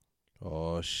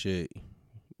about shit,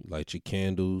 light your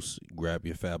candles, grab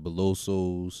your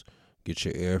Fabulosos, get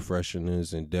your air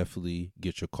fresheners, and definitely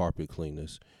get your carpet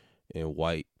cleaners and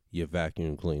wipe your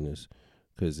vacuum cleaners,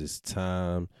 because it's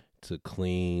time to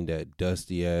clean that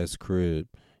dusty ass crib.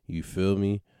 You feel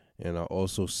me? And I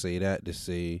also say that to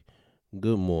say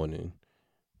good morning.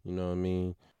 You know what I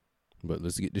mean? But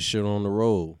let's get this shit on the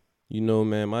road. You know,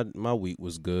 man, my week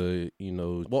was good. You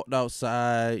know, walked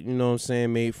outside, you know what I'm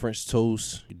saying, made French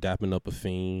toast, dapping up a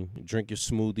fiend. Drink your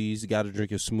smoothies. You got to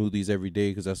drink your smoothies every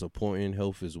day because that's important.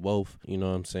 Health is wealth. You know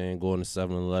what I'm saying? Going to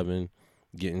 7-Eleven,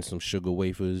 getting some sugar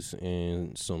wafers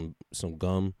and some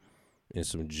gum and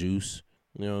some juice.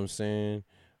 You know what I'm saying?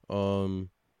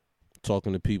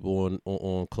 Talking to people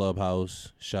on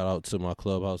Clubhouse. Shout out to my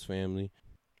Clubhouse family.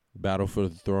 Battle for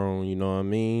the throne, you know what I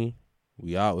mean?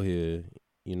 We out here,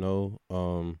 you know.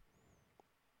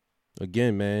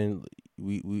 Again, man,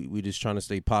 we just trying to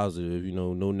stay positive, you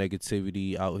know, no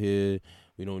negativity out here.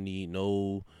 We don't need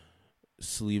no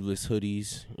sleeveless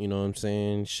hoodies, you know what I'm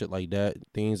saying? Shit like that.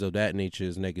 Things of that nature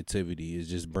is negativity. It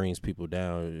just brings people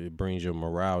down. It brings your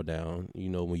morale down. You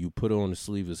know, when you put on a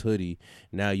sleeveless hoodie,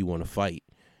 now you want to fight.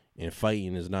 And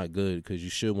fighting is not good because you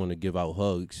should want to give out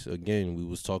hugs. Again, we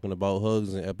was talking about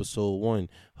hugs in episode 1.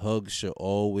 Hugs should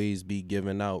always be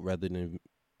given out rather than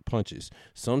punches.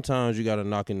 Sometimes you got to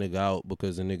knock a nigga out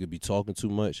because a nigga be talking too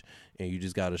much and you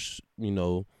just got to, you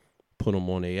know, put them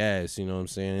on their ass, you know what I'm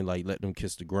saying? Like, let them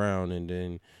kiss the ground and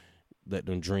then let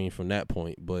them drain from that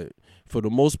point. But for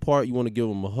the most part, you want to give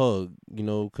them a hug, you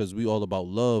know, because we all about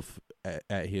love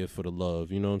at here for the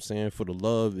love, you know what I'm saying? For the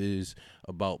love is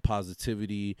about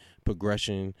positivity,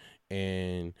 progression,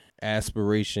 and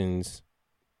aspirations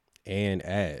and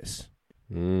ass.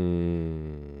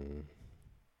 And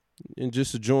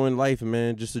just enjoying life,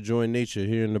 man. Just enjoying nature,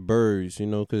 hearing the birds, you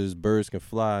know, because birds can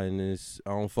fly, and I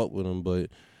don't fuck with them, but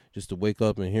just to wake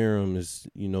up and hear them is,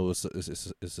 you know, it's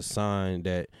a sign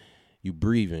that you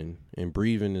breathing, and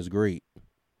breathing is great.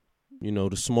 You know,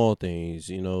 the small things,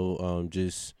 you know,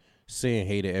 just saying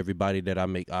hey to everybody that I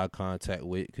make eye contact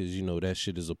with, because, you know, that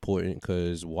shit is important.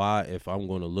 Because why, if I'm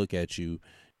going to look at you,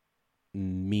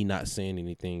 me not saying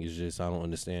anything is just, I don't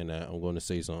understand that. I'm going to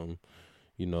say something,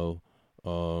 you know.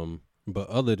 But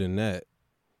other than that,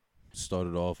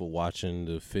 started off with watching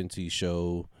the Fenty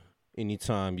show.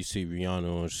 Anytime you see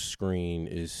Rihanna on screen,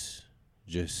 is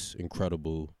just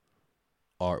incredible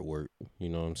artwork, you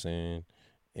know what I'm saying?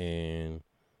 And,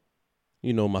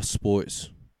 you know, my sports.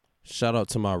 Shout out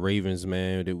to my Ravens,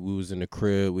 man. That we was in the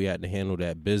crib. We had to handle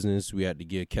that business. We had to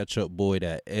give Ketchup Boy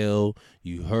that L.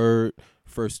 You heard,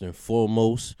 first and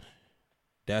foremost.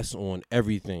 That's on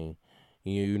everything.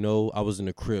 You know, I was in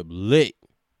the crib lit.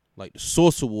 Like the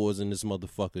Source Awards in this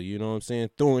motherfucker, you know what I'm saying?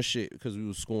 Throwing shit because we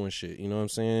was scoring shit, you know what I'm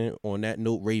saying? On that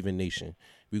note, Raven Nation,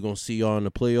 we going to see y'all in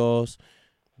the playoffs,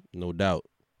 no doubt.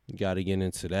 You got to get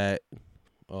into that.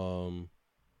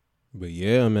 But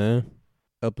yeah, man.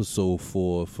 Episode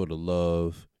 4 for the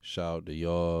love. Shout out to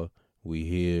y'all. We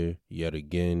here yet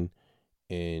again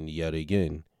and yet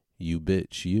again. You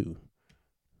bitch, you.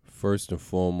 First and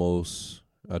foremost,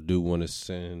 I do want to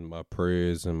send my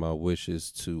prayers and my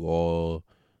wishes to all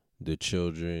the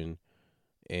children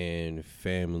and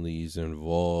families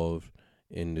involved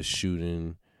in the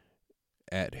shooting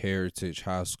at Heritage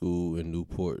High School in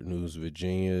Newport News,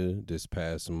 Virginia this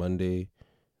past Monday.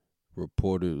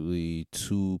 Reportedly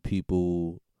 2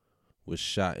 people was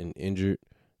shot and injured.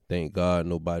 Thank God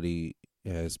nobody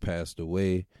has passed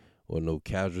away or no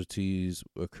casualties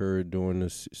occurred during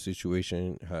this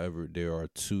situation. However, there are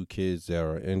 2 kids that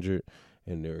are injured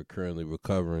and they're currently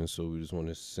recovering. So we just want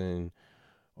to send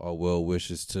our well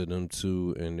wishes to them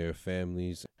too and their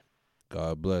families.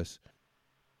 God bless.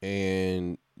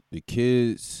 And the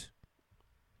kids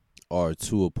are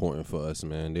too important for us,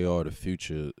 man. They are the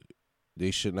future.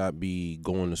 They should not be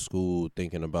going to school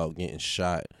thinking about getting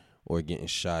shot or getting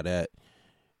shot at,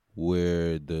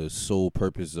 where the sole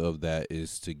purpose of that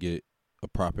is to get a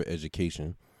proper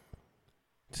education.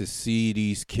 To see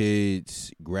these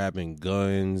kids grabbing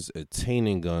guns,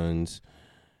 attaining guns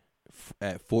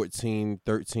at 14,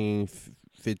 13,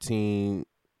 15,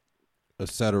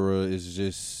 etc. is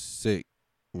just sick.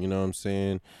 You know what I'm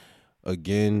saying?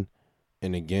 Again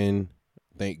and again,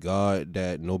 thank God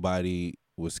that nobody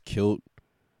was killed.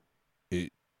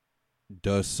 It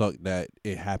does suck that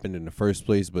it happened in the first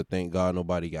place, but thank God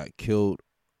nobody got killed.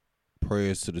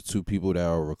 Prayers to the 2 people that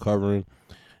are recovering.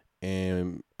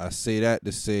 And I say that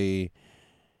to say,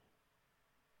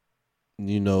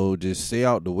 you know, just stay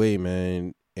out the way,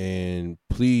 man. And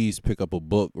please pick up a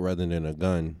book rather than a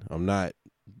gun. I'm not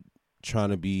trying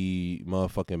to be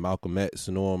motherfucking Malcolm X,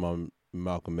 nor am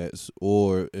Malcolm X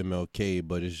or MLK,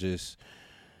 but it's just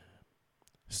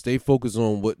stay focused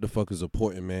on what the fuck is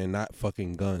important, man. Not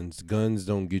fucking guns. Guns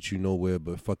don't get you nowhere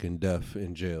but fucking death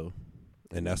in jail,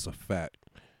 and that's a fact.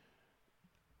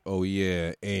 Oh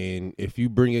yeah, and if you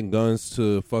bringing guns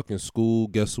to fucking school,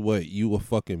 guess what? You a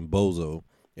fucking bozo.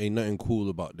 Ain't nothing cool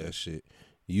about that shit.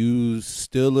 You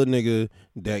still a nigga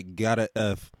that got a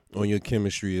F on your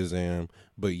chemistry exam,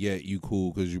 but yet you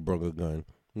cool because you brought a gun.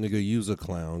 Nigga, you's a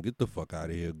clown. Get the fuck out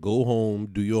of here. Go home,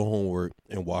 do your homework,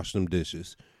 and wash them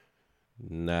dishes.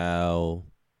 Now,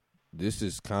 this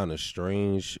is kind of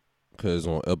strange because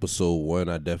on episode 1,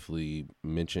 I definitely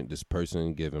mentioned this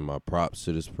person, giving my props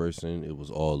to this person. It was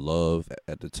all love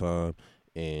at the time.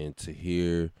 And to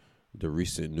hear the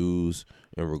recent news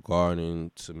in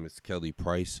regarding to Miss Kelly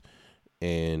Price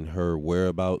and her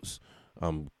whereabouts,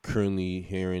 I'm currently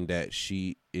hearing that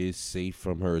she is safe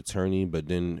from her attorney, but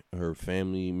then her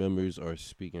family members are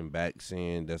speaking back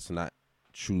saying that's not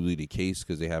truly the case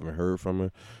because they haven't heard from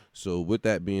her. So with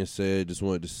that being said, just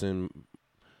wanted to send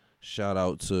shout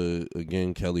out to,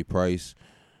 again, Kelly Price,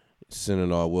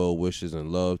 sending our well wishes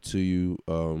and love to you.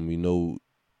 We know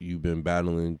you've been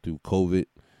battling through COVID,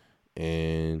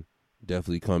 and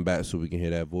definitely come back so we can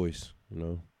hear that voice,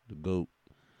 the GOAT.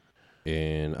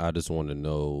 And I just want to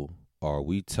know, are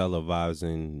we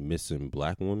televising missing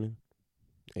black women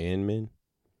and men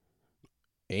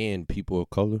and people of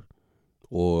color?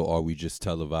 Or are we just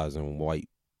televising white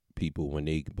people when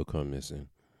they become missing?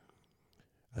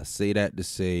 I say that to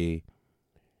say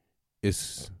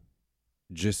it's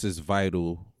just as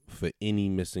vital for any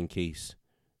missing case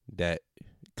that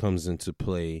comes into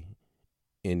play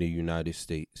in the United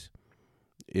States.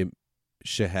 It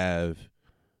should have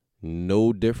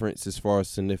no difference as far as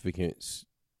significance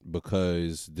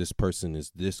because this person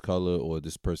is this color or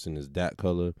this person is that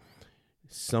color.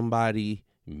 Somebody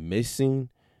missing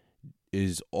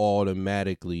is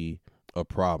automatically a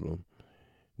problem.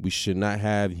 We should not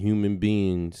have human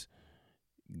beings,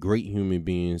 great human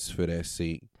beings for that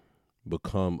sake,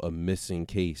 become a missing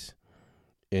case.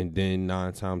 And then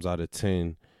 9 times out of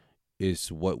 10,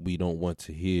 it's what we don't want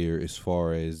to hear as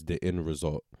far as the end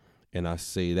result. And I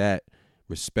say that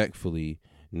respectfully,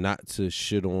 not to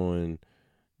shit on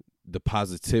the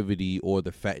positivity or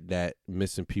the fact that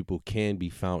missing people can be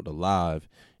found alive.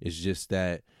 It's just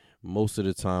that most of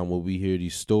the time when we hear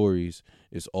these stories,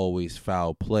 it's always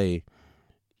foul play,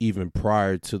 even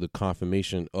prior to the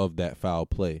confirmation of that foul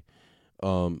play.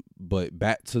 But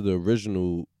back to the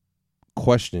original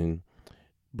question,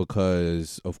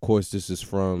 because of course this is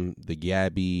from the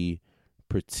Gabby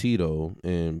Petito,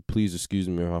 and please excuse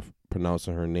me if I'm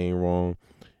pronouncing her name wrong.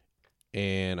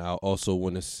 And I also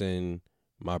want to send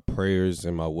my prayers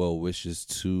and my well wishes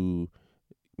to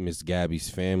Miss Gabby's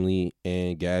family.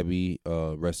 And Gabby,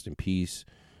 rest in peace.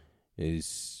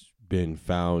 It's been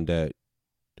found that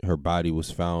her body was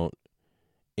found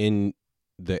in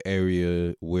the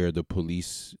area where the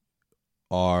police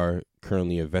are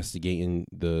currently investigating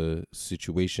the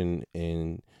situation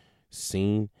and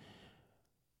scene.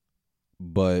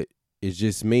 But it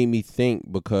just made me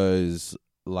think because,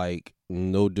 like,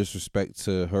 no disrespect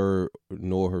to her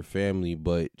nor her family,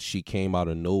 but she came out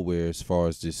of nowhere as far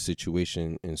as this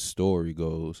situation and story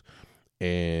goes.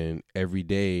 And every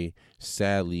day,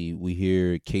 sadly, we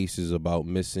hear cases about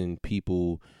missing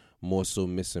people, more so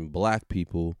missing black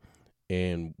people.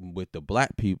 And with the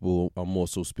black people, I'm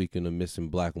also speaking of missing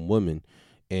black women.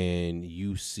 And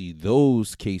you see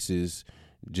those cases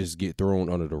just get thrown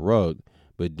under the rug.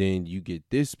 But then you get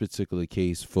this particular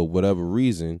case for whatever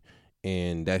reason,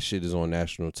 and that shit is on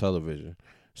national television.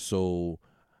 So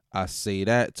I say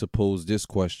that to pose this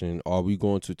question: are we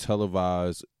going to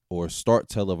televise or start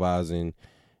televising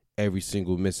every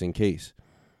single missing case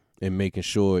and making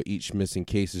sure each missing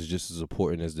case is just as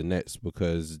important as the next?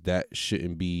 Because that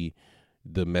shouldn't be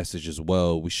the message as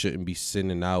well. We shouldn't be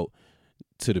sending out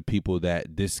to the people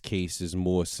that this case is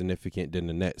more significant than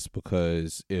the next,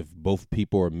 because if both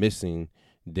people are missing,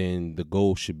 then the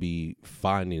goal should be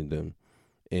finding them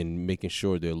and making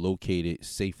sure they're located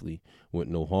safely with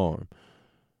no harm.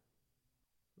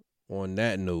 On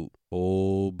that note,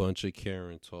 whole bunch of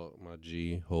Karen talk, my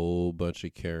G. Whole bunch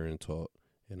of Karen talk.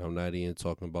 And I'm not even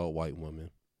talking about white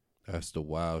women. That's the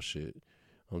wild shit.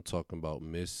 I'm talking about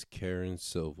Miss Karen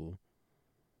Silver.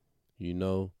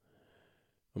 I'm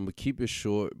going to keep it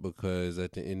short because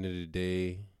at the end of the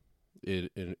day, it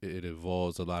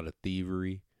involves a lot of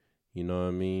thievery. You know what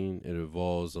I mean? It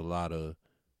involves a lot of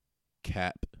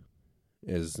cap,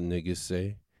 as niggas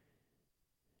say.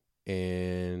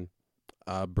 And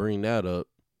I bring that up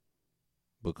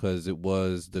because it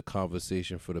was the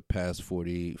conversation for the past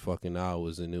 48 fucking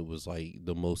hours, and it was like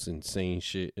the most insane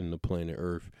shit in the planet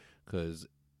Earth, because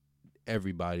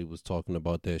everybody was talking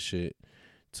about that shit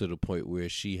to the point where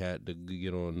she had to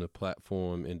get on the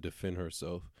platform and defend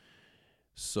herself.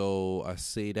 So I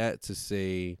say that to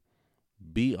say,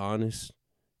 be honest.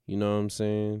 You know what I'm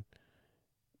saying?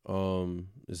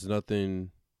 It's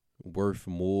nothing worth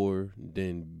more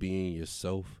than being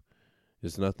yourself.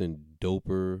 It's nothing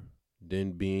doper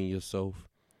than being yourself.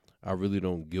 I really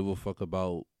don't give a fuck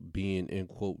about being in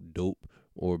quote dope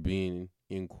or being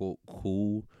in quote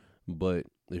cool. But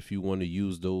if you want to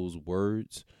use those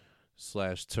words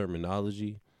 /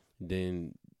 terminology,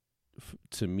 then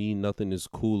to me, nothing is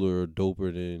cooler or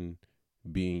doper than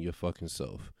being your fucking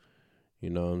self. You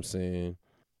know what I'm saying?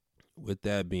 With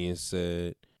that being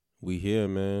said, we here,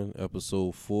 man.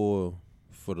 Episode 4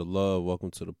 for the love.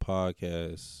 Welcome to the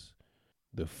podcast.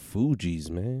 The Fugees,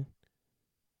 man.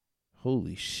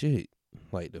 Holy shit.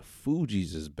 Like, the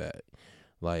Fugees is back.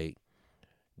 Like,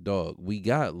 dog, we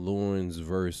got Lauren's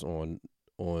verse on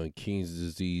King's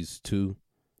Disease 2,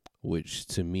 which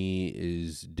to me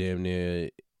is damn near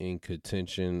in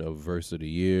contention of verse of the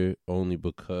year, only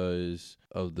because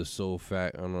of the sole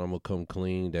fact, I know I'm gonna come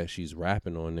clean, that she's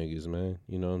rapping on niggas, man.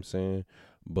 You know what I'm saying?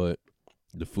 But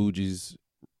the Fugees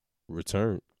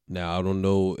return. Now, I don't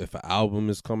know if an album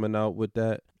is coming out with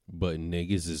that, but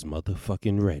niggas is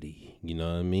motherfucking ready. You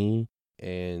know what I mean?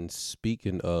 And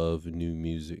speaking of new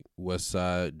music,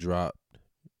 Westside dropped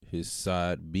his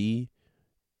side B,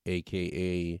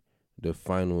 aka the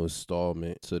final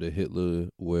installment to the Hitler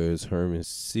Wears Herman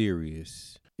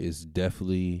series. Is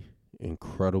definitely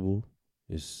incredible.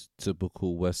 It's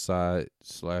typical Westside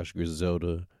 /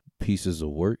 Griselda pieces of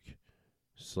work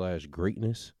 /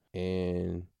 greatness.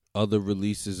 And other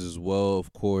releases as well,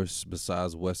 of course,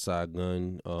 besides Westside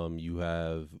Gunn, you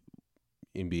have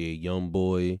NBA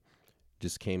Youngboy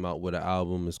just came out with an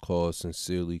album. It's called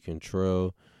Sincerely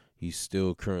Control. He's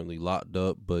still currently locked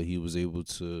up, but he was able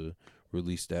to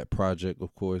release that project,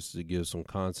 of course, to give some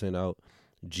content out.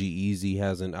 G-Eazy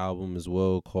has an album as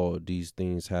well called These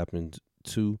Things Happened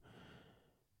Too.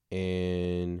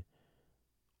 And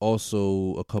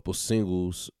also a couple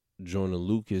singles. Joyner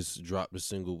Lucas dropped a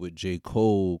single with J.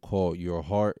 Cole called Your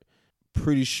Heart.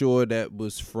 Pretty sure that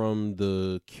was from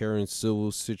the Karen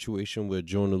Civil situation where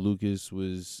Joyner Lucas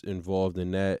was involved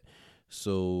in that.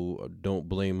 So don't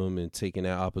blame him in taking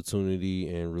that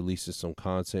opportunity and releasing some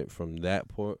content from that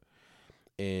part.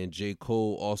 And J.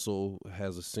 Cole also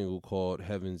has a single called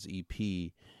Heaven's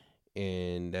EP,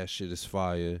 and that shit is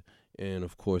fire. And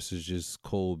of course, it's just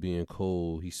Cole being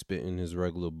Cole. He's spitting his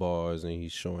regular bars and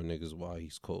he's showing niggas why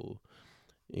he's Cole.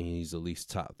 And he's at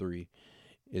least top 3.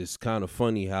 It's kind of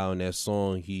funny how in that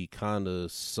song he kind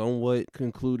of somewhat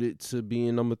concluded to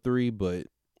being number 3, but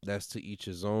that's to each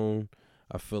his own.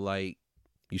 I feel like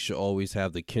you should always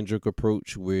have the Kendrick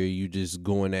approach where you just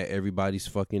going at everybody's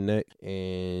fucking neck,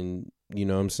 and you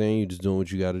know what I'm saying? You're just doing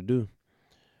what you got to do.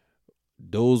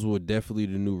 Those were definitely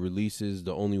the new releases.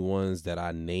 The only ones that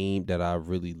I named that I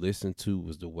really listened to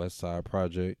was the Westside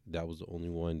Project. That was the only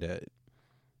one that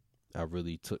I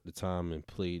really took the time and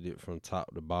played it from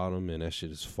top to bottom, and that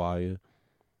shit is fire.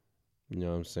 You know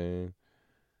what I'm saying?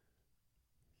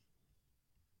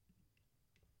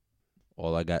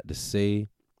 All I got to say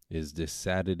is this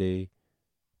Saturday,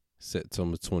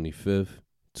 September 25th,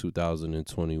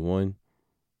 2021,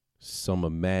 Summer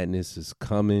Madness is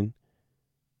coming,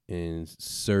 and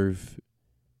Surf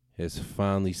has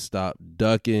finally stopped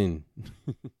ducking.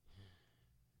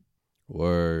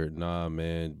 Word, nah,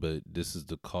 man, but this is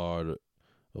the card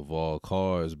of all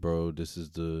cards, bro. This is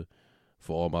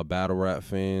for all my battle rap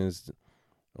fans,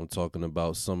 I'm talking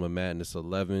about Summer Madness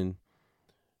 11,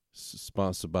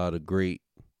 sponsored by the great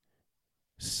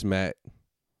Smack,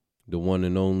 the one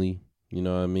and only, you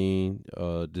know what I mean?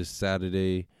 This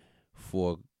Saturday,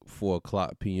 4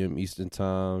 o'clock p.m. Eastern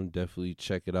Time. Definitely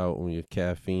check it out on your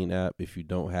Caffeine app. If you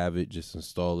don't have it, just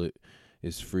install it.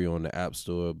 It's free on the App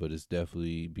Store, but it's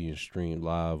definitely being streamed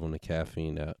live on the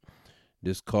Caffeine app.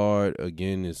 This card,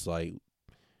 again, is like,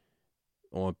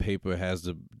 on paper, has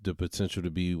the potential to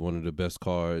be one of the best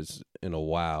cards in a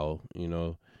while, you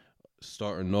know.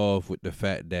 Starting off with the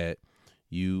fact that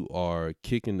you are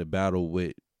kicking the battle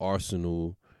with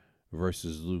Arsenal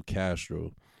versus Lou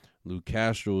Castro. Lou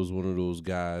Castro is one of those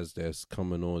guys that's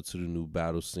coming on to the new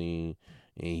battle scene,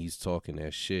 and he's talking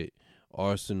that shit.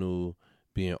 Arsenal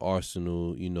being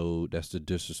Arsenal, you know, that's the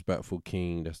disrespectful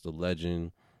king, that's the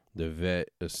legend, the vet,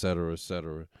 etc.,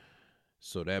 etc.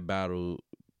 So that battle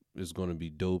is going to be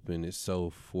dope in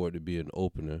itself for it to be an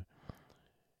opener.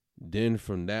 Then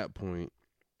from that point,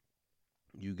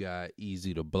 You got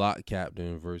Easy the Block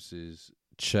Captain versus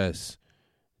Chess.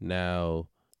 Now,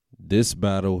 this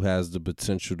battle has the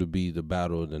potential to be the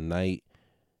battle of the night.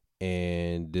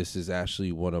 And this is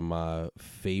actually one of my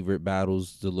favorite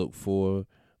battles to look for,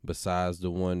 besides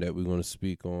the one that we're going to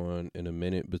speak on in a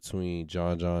minute between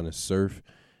John John and Surf.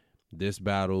 This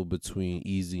battle between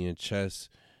Easy and Chess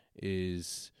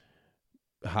is,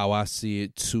 how I see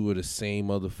it, two of the same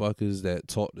motherfuckers that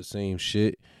talk the same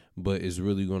shit, but it's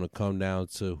really going to come down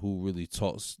to who really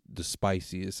talks the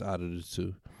spiciest out of the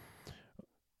two.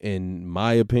 In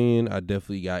my opinion, I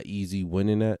definitely got Easy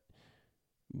winning that,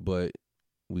 but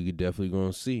we definitely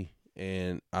going to see.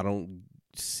 And I don't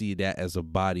see that as a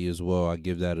body as well. I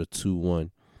give that a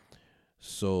 2-1.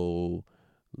 So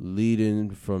leading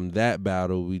from that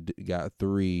battle, we got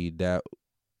 3 that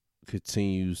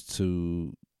continues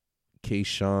to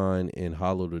K-Shine and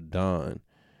Hollow the Don.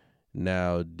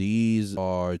 Now, these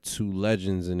are 2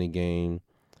 legends in the game,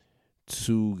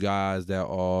 2 guys that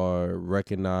are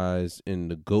recognized in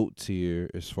the GOAT tier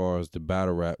as far as the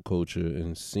battle rap culture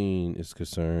and scene is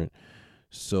concerned.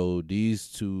 So these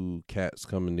 2 cats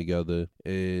coming together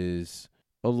is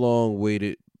a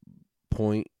long-waited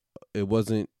point. It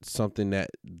wasn't something that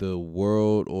the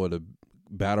world or the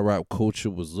battle rap culture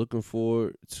was looking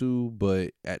forward to,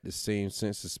 but at the same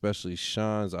sense, especially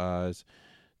Sean's eyes,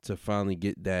 to finally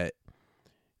get that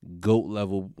GOAT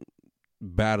level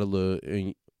battler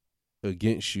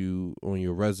against you on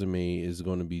your resume is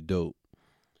going to be dope.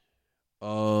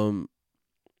 A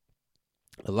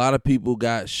lot of people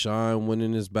got Sean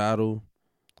winning this battle.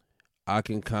 I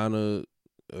can kind of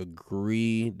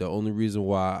agree. The only reason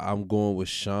why I'm going with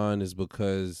Sean is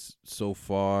because so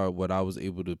far what I was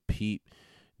able to peep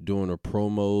during the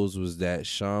promos was that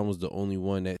Sean was the only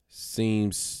one that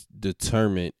seems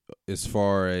determined as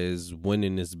far as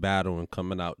winning this battle and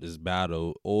coming out this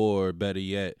battle, or better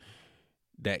yet,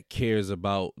 that cares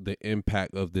about the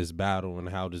impact of this battle and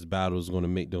how this battle is going to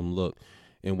make them look.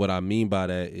 And what I mean by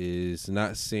that is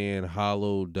not saying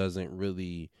Hollow doesn't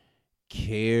really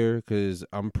care, because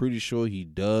I'm pretty sure he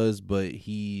does, but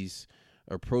he's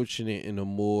approaching it in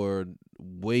a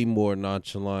way more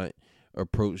nonchalant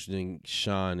approach than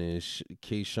Sean is.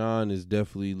 K-Sean is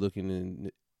definitely looking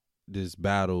in this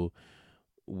battle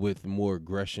with more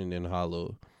aggression than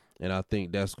Hollow. And I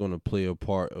think that's going to play a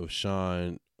part of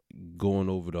Sean going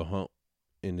over the hump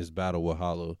in this battle with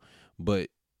Hollow. But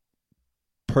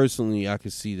personally, I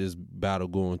could see this battle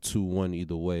going 2-1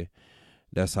 either way.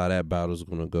 That's how that battle's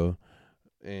going to go.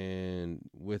 And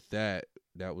with that,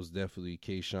 that was definitely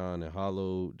K-Shine and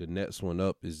Hollow. The next one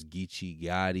up is Geechee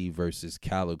Gotti versus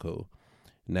Calico.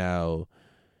 Now,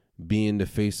 being the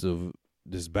face of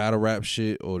this battle rap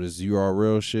shit or this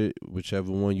URL shit,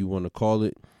 whichever one you want to call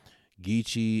it,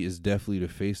 Geechee is definitely the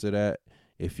face of that.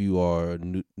 If you are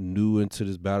new into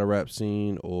this battle rap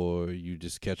scene or you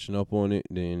just catching up on it,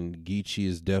 then Geechee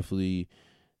is definitely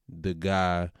the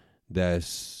guy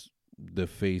that's the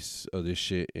face of this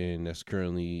shit and that's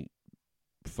currently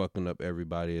fucking up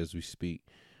everybody as we speak.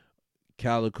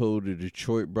 Calico, the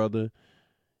Detroit brother,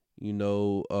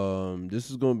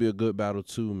 this is going to be a good battle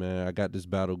too, man. I got this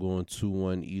battle going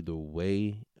 2-1 either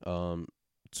way.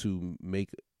 To make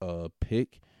a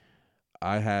pick,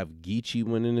 I have Geechee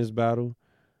winning this battle.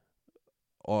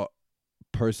 Or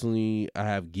personally, I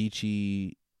have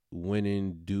Geechee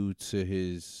winning due to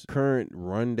his current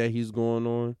run that he's going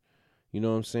on. You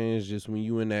know what I'm saying? It's just when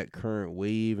you in that current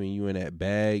wave and you in that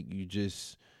bag,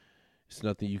 it's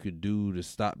nothing you could do to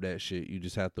stop that shit. You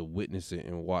just have to witness it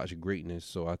and watch greatness.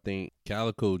 So I think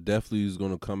Calico definitely is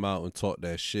going to come out and talk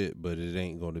that shit, but it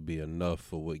ain't going to be enough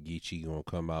for what Geechee going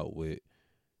to come out with.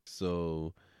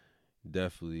 So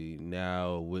definitely.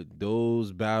 Now, with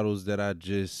those battles that I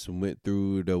just went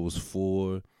through, there was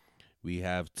 4. We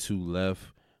have 2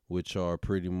 left, which are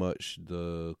pretty much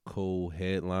the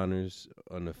co-headliners,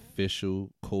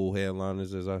 unofficial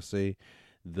co-headliners, as I say.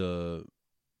 The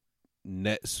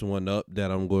next one up that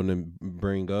I'm going to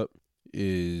bring up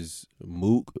is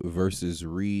Mook versus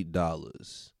Reed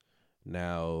Dollaz.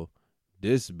 Now,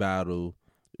 this battle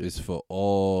is for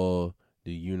all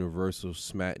the Universal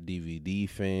Smack DVD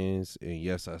fans. And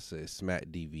yes, I said Smack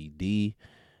DVD.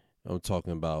 I'm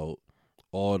talking about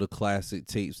all the classic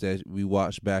tapes that we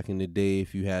watched back in the day.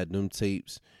 If you had them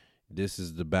tapes, this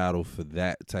is the battle for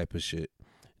that type of shit.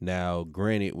 Now,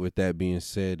 granted, with that being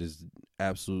said, is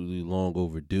absolutely long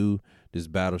overdue. This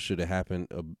battle should have happened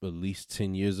at least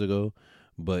 10 years ago,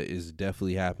 but it's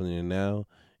definitely happening now.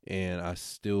 And I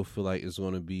still feel like it's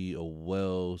going to be a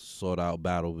well sought out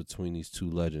battle between these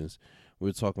 2 legends.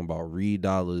 We're talking about Reed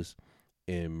Dollaz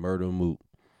and Murda Mook.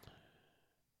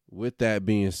 with that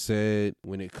being said,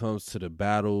 when it comes to the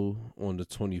battle on the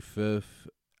 25th,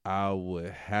 I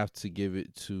would have to give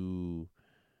it to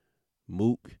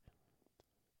Mook.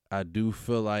 I do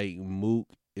feel like Mook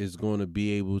is going to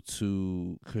be able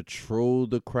to control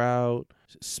the crowd,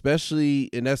 especially,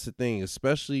 and that's the thing,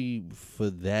 especially for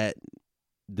that,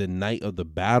 the night of the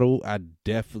battle. I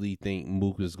definitely think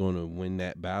Mook is going to win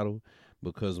that battle,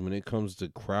 because when it comes to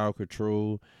crowd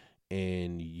control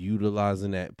and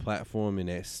utilizing that platform and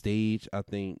that stage, I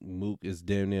think Mook is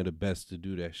damn near the best to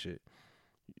do that shit.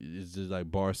 It's just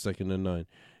like bar second to none.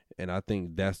 And I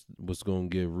think that's what's going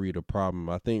to give Reed a problem.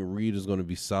 I think Reed is going to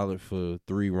be solid for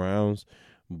 3 rounds,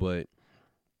 but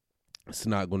it's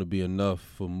not going to be enough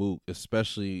for Mook,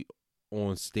 especially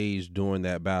on stage during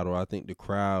that battle. I think the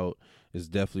crowd is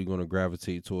definitely going to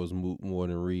gravitate towards Mook more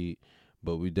than Reed,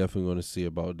 but we definitely going to see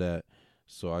about that.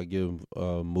 So I give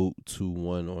Mook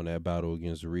 2-1 on that battle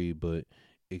against Reed, but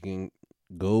it can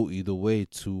go either way,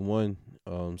 2-1.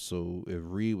 So if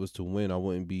Reed was to win, I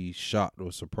wouldn't be shocked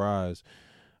or surprised.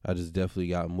 I just definitely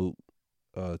got Mook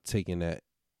taking that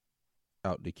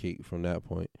out the cake from that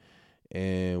point.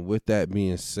 And with that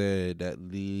being said, that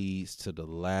leads to the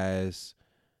last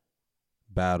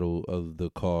battle of the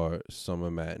card,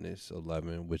 Summer Madness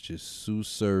 11, which is Sue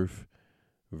Surf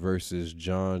versus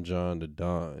John the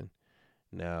Don.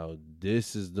 Now,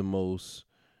 this is the most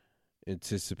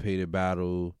anticipated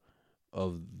battle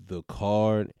of the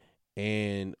card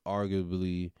and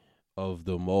arguably of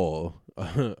them all.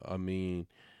 I mean,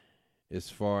 as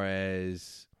far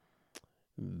as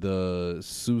the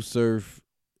Sue Surf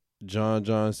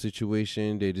John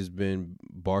situation, they just been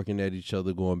barking at each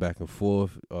other, going back and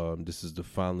forth. This is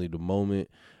finally the moment.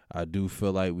 I do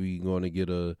feel like we going to get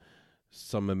a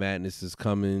Summer Madness is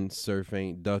coming, Surf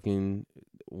ain't ducking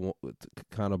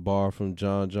kind of bar from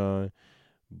John,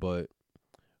 but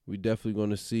we definitely going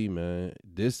to see, man.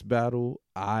 This battle,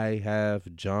 I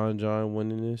have John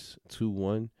winning this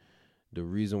 2-1. The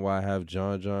reason why I have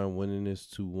John winning this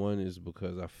 2-1 is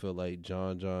because I feel like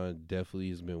John definitely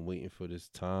has been waiting for this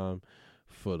time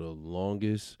for the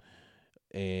longest.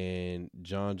 And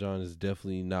John is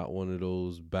definitely not one of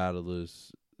those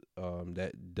battlers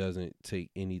that doesn't take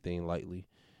anything lightly.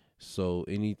 So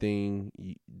anything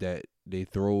that they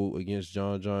throw against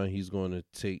John, he's going to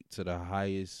take to the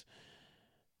highest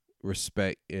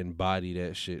respect and body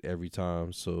that shit every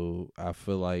time. So I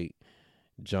feel like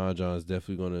John is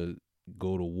definitely going to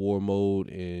go to war mode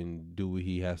and do what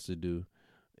he has to do.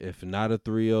 If not a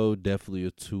 3-0, definitely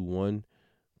a 2-1,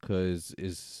 because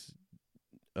it's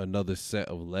another set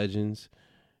of legends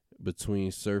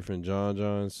between Surf and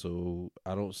John. So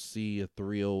I don't see a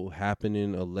 3-0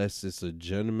 happening unless it's a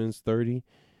gentleman's 30,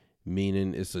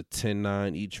 meaning it's a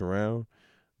 10-9 each round.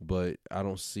 But I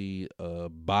don't see a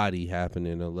body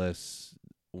happening unless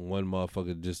one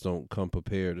motherfucker just don't come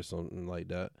prepared or something like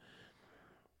that.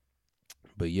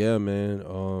 But yeah,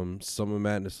 man, Summer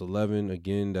Madness 11,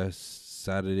 again, that's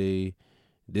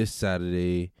this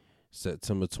Saturday,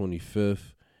 September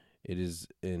 25th. It is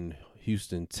in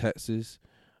Houston, Texas.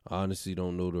 I honestly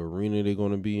don't know the arena they're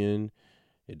going to be in.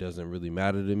 It doesn't really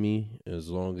matter to me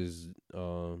as long as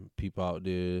people out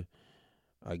there,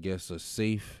 I guess, are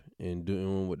safe and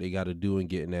doing what they got to do and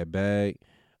getting that bag.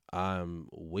 I'm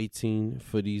waiting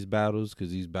for these battles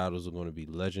because these battles are going to be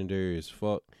legendary as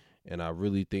fuck. And I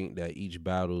really think that each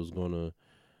battle is going to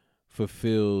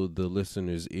fulfill the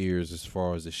listeners' ears as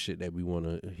far as the shit that we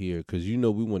want to hear. Because, we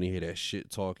want to hear that shit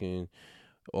talking,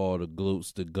 all the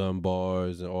glutes, the gun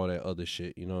bars, and all that other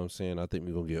shit. You know what I'm saying? I think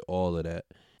we're going to get all of that.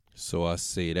 So I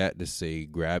say that to say,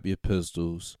 grab your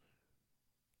pistols,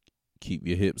 keep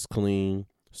your hips clean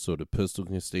so the pistol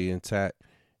can stay intact,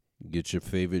 get your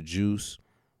favorite juice,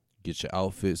 get your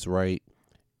outfits right,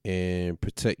 and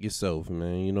protect yourself,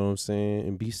 man. You know what I'm saying?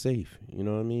 And be safe. You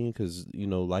know what I mean? Because,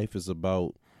 life is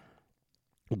about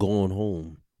going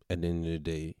home at the end of the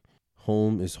day.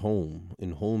 Home is home,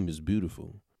 and home is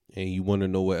beautiful. And you want to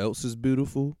know what else is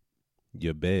beautiful?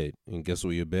 Your bed. And guess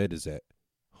where your bed is at?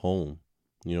 Home.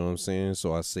 You know what I'm saying?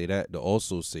 So I say that to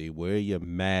also say, wear your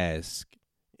mask.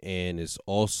 And it's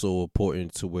also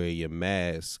important to wear your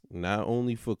mask, not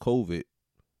only for COVID,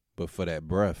 but for that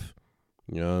breath.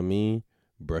 You know what I mean?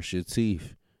 Brush your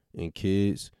teeth. And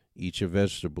kids, eat your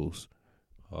vegetables.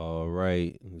 All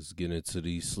right, let's get into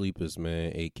these sleepers,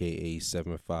 man, a.k.a.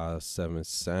 757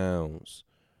 Sounds.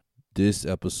 This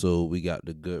episode, we got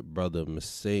the good brother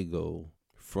Masego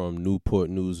from Newport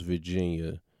News,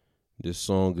 Virginia. This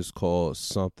song is called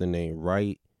Something Ain't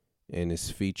Right, and it's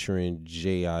featuring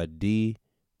J.I.D.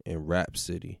 and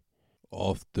Rhapsody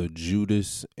off the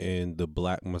Judas and the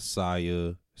Black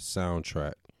Messiah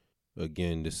soundtrack.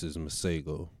 Again, this is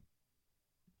Masego.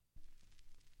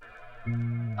 Hold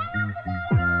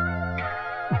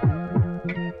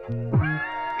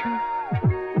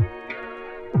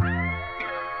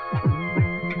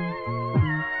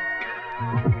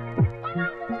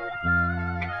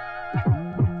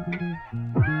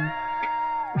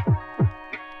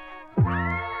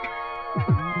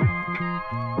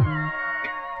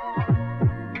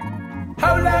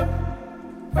up,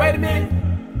 wait a minute,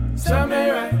 something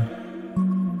ain't right.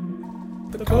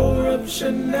 The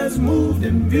corruption has moved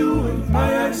in view of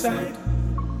my eyesight.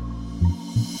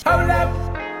 Hold up,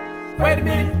 wait a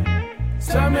minute,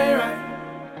 something ain't right.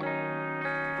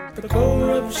 The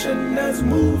corruption has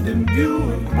moved in view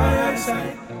of my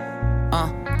eyesight.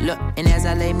 Look, and as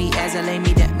I lay me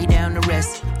down to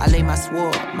rest. I lay my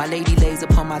sword, my lady lays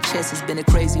upon my chest. It's been a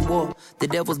crazy war. The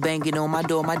devil's banging on my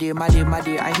door, my dear. I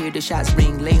hear the shots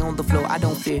ring, lay on the floor. I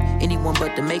don't fear anyone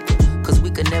but the maker. Cause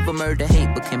we could never murder hate,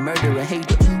 but can murder a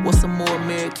hater. What's a more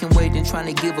American way than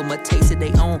trying to give them a taste of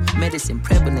their own medicine?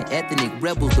 Prevalent ethnic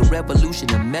rebels, the revolution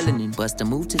of melanin. Bust a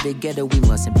move to the ghetto, we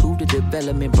must improve the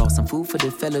development. Brought some food for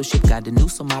the fellowship, got the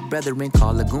noose on my brethren.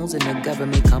 Call the goons in the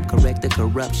government, come correct the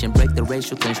corruption. Break the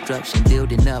racial construction,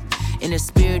 building up. In a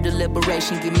spirit of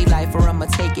liberation, give me life or I'ma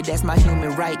take it, that's my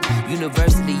human right.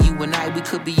 Universally, you and I, we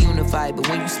could be unified. But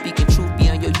when you speaking truth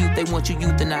beyond your youth, they want you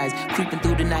euthanized. Creeping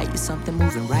through the night, is something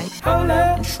moving, right? Hold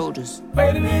up, intruders,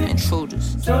 wait a minute,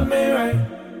 intruders. something ain't right.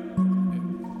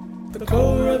 The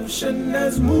corruption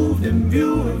has moved in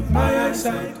view of my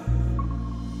eyesight.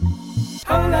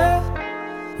 Hold up,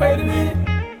 wait a minute,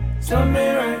 something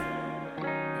ain't right.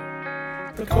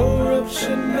 The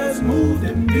corruption has moved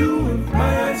in view of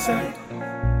my eyesight.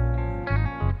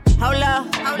 Hold up,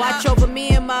 watch over me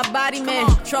and my body, man.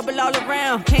 Trouble all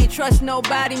around, can't trust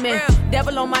nobody, man.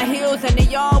 Devil on my heels and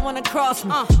they all wanna cross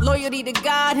me. Loyalty to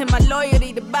God and my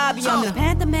loyalty to Bobby. I'm the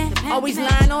Panther Man, always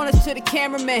lying on us to the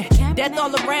cameraman. Death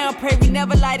all around, pray we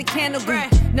never light a candle green.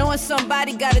 Knowing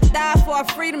somebody gotta die for our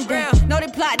freedom then. Know they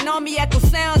plotting on me, echo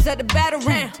sounds at the battle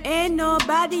ring. Ain't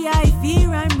nobody I fear,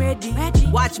 I'm ready.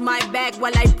 Watch my back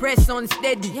while I press on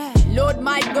steady. Load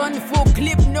my gun full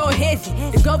clip, no hezzy.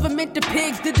 The government, the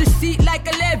pigs, the deceit like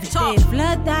a levy. They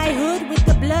flood thy hood with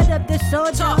the blood of the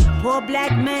soldier. Poor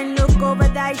black men look over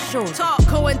thy shoulder.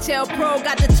 COINTELPRO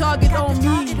got the target on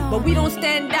me. But we don't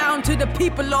stand down till the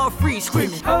people are free.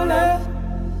 Screaming. Hold up,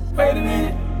 wait a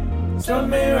minute,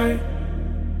 something ain't right.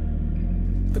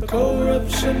 The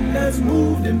corruption has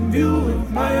moved in view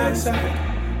of my eyesight.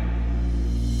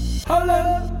 Hold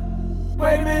up,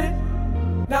 wait a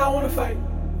minute, now I wanna fight.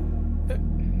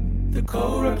 The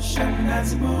corruption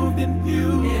has moved in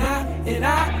view, and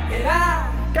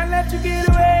I can't let you get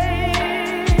away.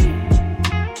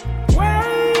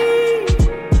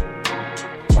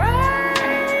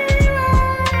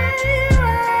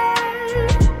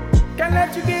 Can't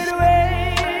let you get away.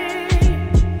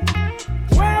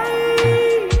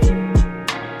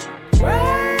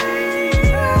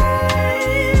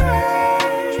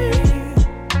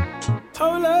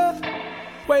 Hold up,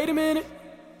 wait a minute,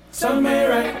 something ain't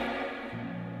right.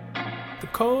 The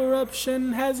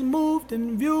corruption has moved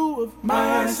in view of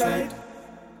my eyesight.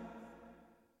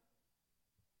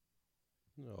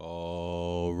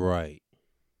 All right.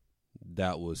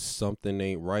 That was Something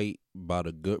Ain't Right by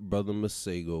the good brother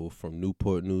Masego from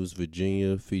Newport News,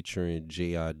 Virginia, featuring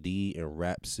JID and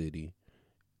Rhapsody.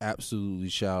 Absolutely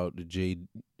shout out to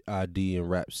JID and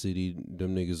Rhapsody.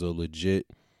 Them niggas are legit.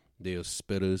 They are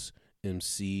spitters,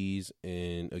 MCs,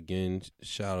 and again,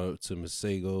 shout out to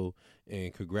Masego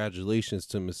and congratulations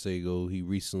to Masego. He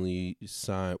recently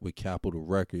signed with Capitol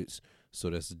Records, so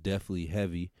that's definitely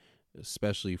heavy,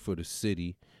 especially for the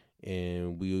city.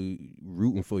 And we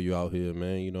rooting for you out here,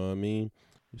 man. You know what I mean?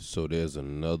 So there's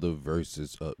another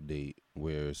Versus update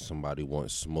where somebody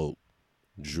wants smoke.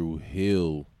 Dru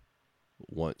Hill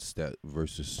wants that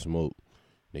Versus smoke.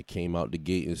 They came out the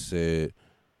gate and said,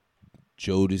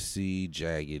 Jodeci,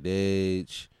 Jagged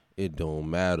Edge, it don't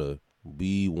matter.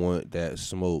 We want that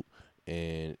smoke.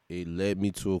 And it led me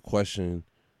to a question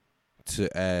to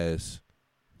ask,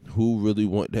 who really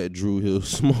want that Dru Hill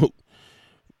smoke?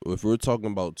 If we're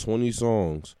talking about 20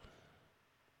 songs,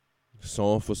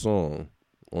 song for song,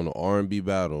 on the R&B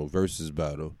battle, Versus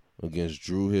battle against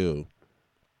Dru Hill,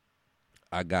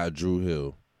 I got Dru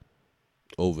Hill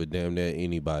over damn near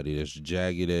anybody. That's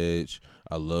Jagged Edge.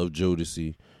 I love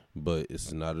Jodeci, but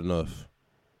it's not enough.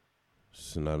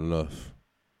 It's not enough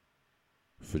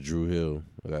for Dru Hill.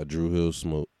 I got Dru Hill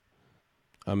smoke.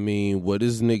 I mean, what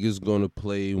is niggas gonna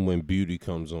play when Beauty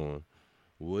comes on?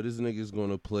 What is niggas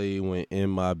gonna play when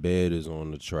In My Bed is on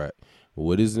the track?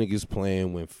 What is niggas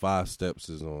playing when 5 Steps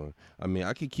is on? I mean,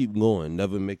 I could keep going,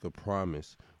 never make a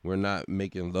promise. We're not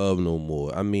making love no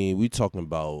more. I mean, we talking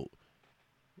about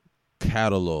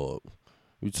catalog.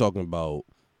 We talking about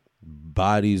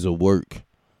bodies of work,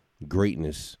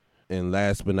 greatness. And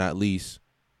last but not least,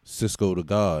 Cisco the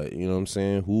God. You know what I'm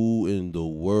saying? Who in the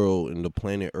world, in the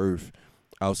planet Earth,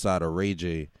 outside of Ray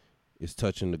J, is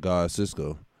touching the God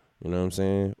Cisco? You know what I'm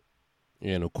saying?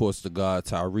 And of course the God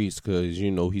Tyrese, because you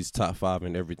know he's top 5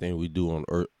 in everything we do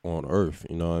on Earth.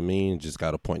 You know what I mean? Just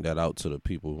got to point that out to the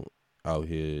people out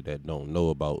here that don't know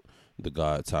about the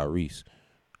God Tyrese.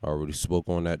 I already spoke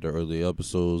on that the earlier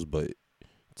episodes, but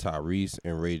Tyrese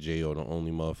and Ray J are the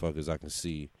only motherfuckers I can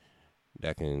see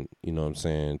that can, you know what I'm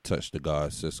saying, touch the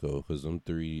God Cisco, because them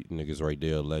 3 niggas right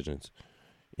there are legends.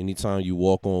 Anytime you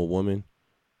walk on a woman,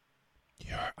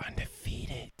 you're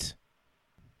undefeated.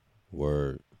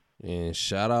 Word. And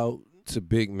shout out to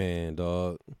Big Man,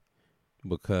 dog,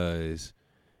 because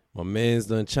my man's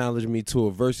done challenged me to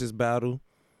a versus battle,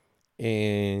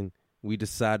 and we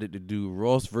decided to do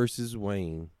Ross versus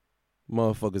Wayne.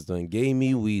 Motherfuckers done gave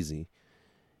me Weezy.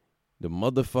 The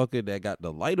motherfucker that got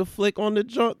the lighter flick on the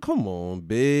junk. Come on,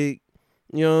 Big.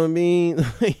 You know what I mean?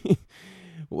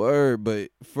 Word. But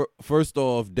first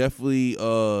off, definitely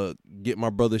get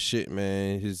my brother shit,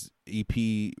 man. His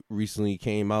EP recently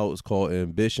came out. It's called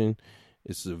Ambition.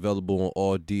 It's available on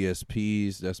all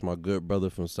DSPs. That's my good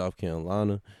brother from South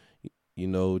Carolina. You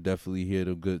know, definitely hear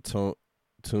the good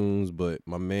tunes, but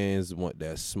my mans want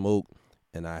that smoke,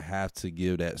 and I have to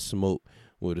give that smoke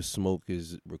where the smoke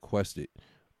is requested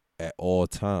at all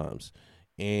times.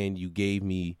 And you gave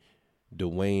me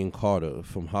Dwayne Carter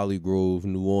from Holly Grove,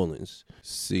 New Orleans.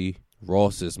 See,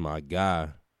 Ross is my guy.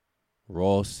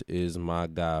 Ross is my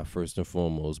guy first and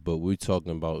foremost, but we're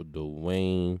talking about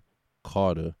Dwayne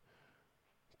Carter.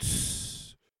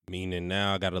 Meaning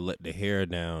now I gotta let the hair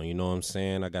down, you know what I'm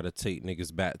saying? I gotta take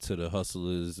niggas back to the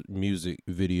Hustlers music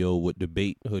video with the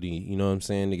bait hoodie, you know what I'm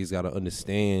saying? Niggas gotta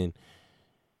understand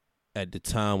at the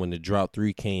time when the Drop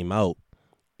 3 came out,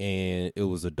 and it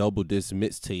was a double disc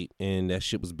mixtape, and that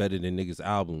shit was better than niggas'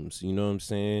 albums. You know what I'm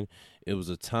saying? It was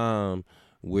a time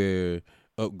where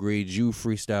Upgrade You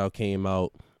freestyle came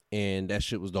out, and that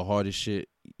shit was the hardest shit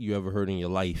you ever heard in your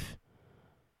life.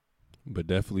 But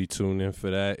definitely tune in for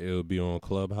that. It'll be on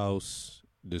Clubhouse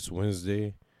this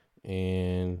Wednesday,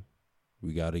 and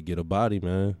we got to get a body,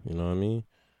 man. You know what I mean?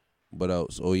 What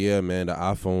else? Oh, yeah, man, the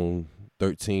iPhone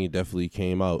 13 definitely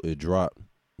came out. It dropped.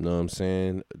 You know what I'm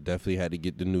saying? Definitely had to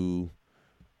get the new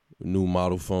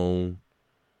model phone.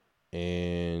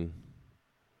 And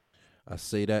I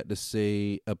say that to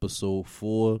say episode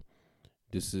 4.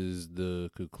 This is the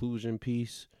conclusion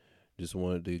piece. Just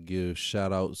wanted to give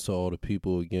shout outs to all the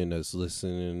people again that's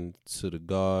listening to the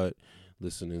God,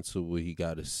 listening to what he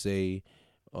got to say.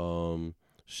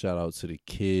 Shout out to the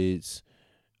kids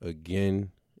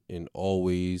again, and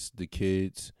always the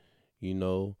kids, you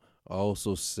know. I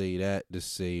also say that to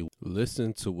say,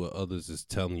 listen to what others is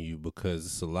telling you, because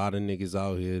it's a lot of niggas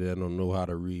out here that don't know how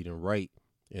to read and write.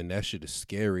 And that shit is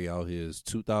scary out here. It's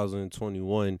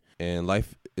 2021, and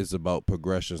life is about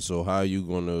progression. So how are you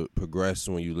going to progress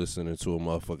when you listening to a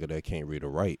motherfucker that can't read or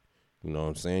write? You know what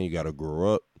I'm saying? You got to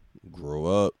grow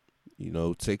up, you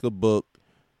know, take a book,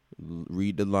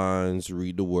 read the lines,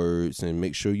 read the words, and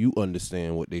make sure you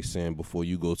understand what they saying before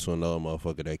you go to another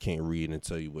motherfucker that can't read and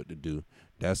tell you what to do.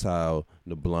 That's how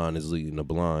the blind is leading the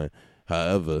blind.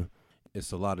 However,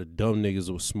 it's a lot of dumb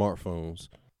niggas with smartphones.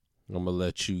 I'm going to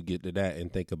let you get to that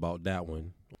and think about that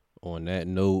one. On that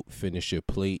note, finish your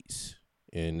plates.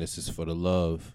 And this is for the love.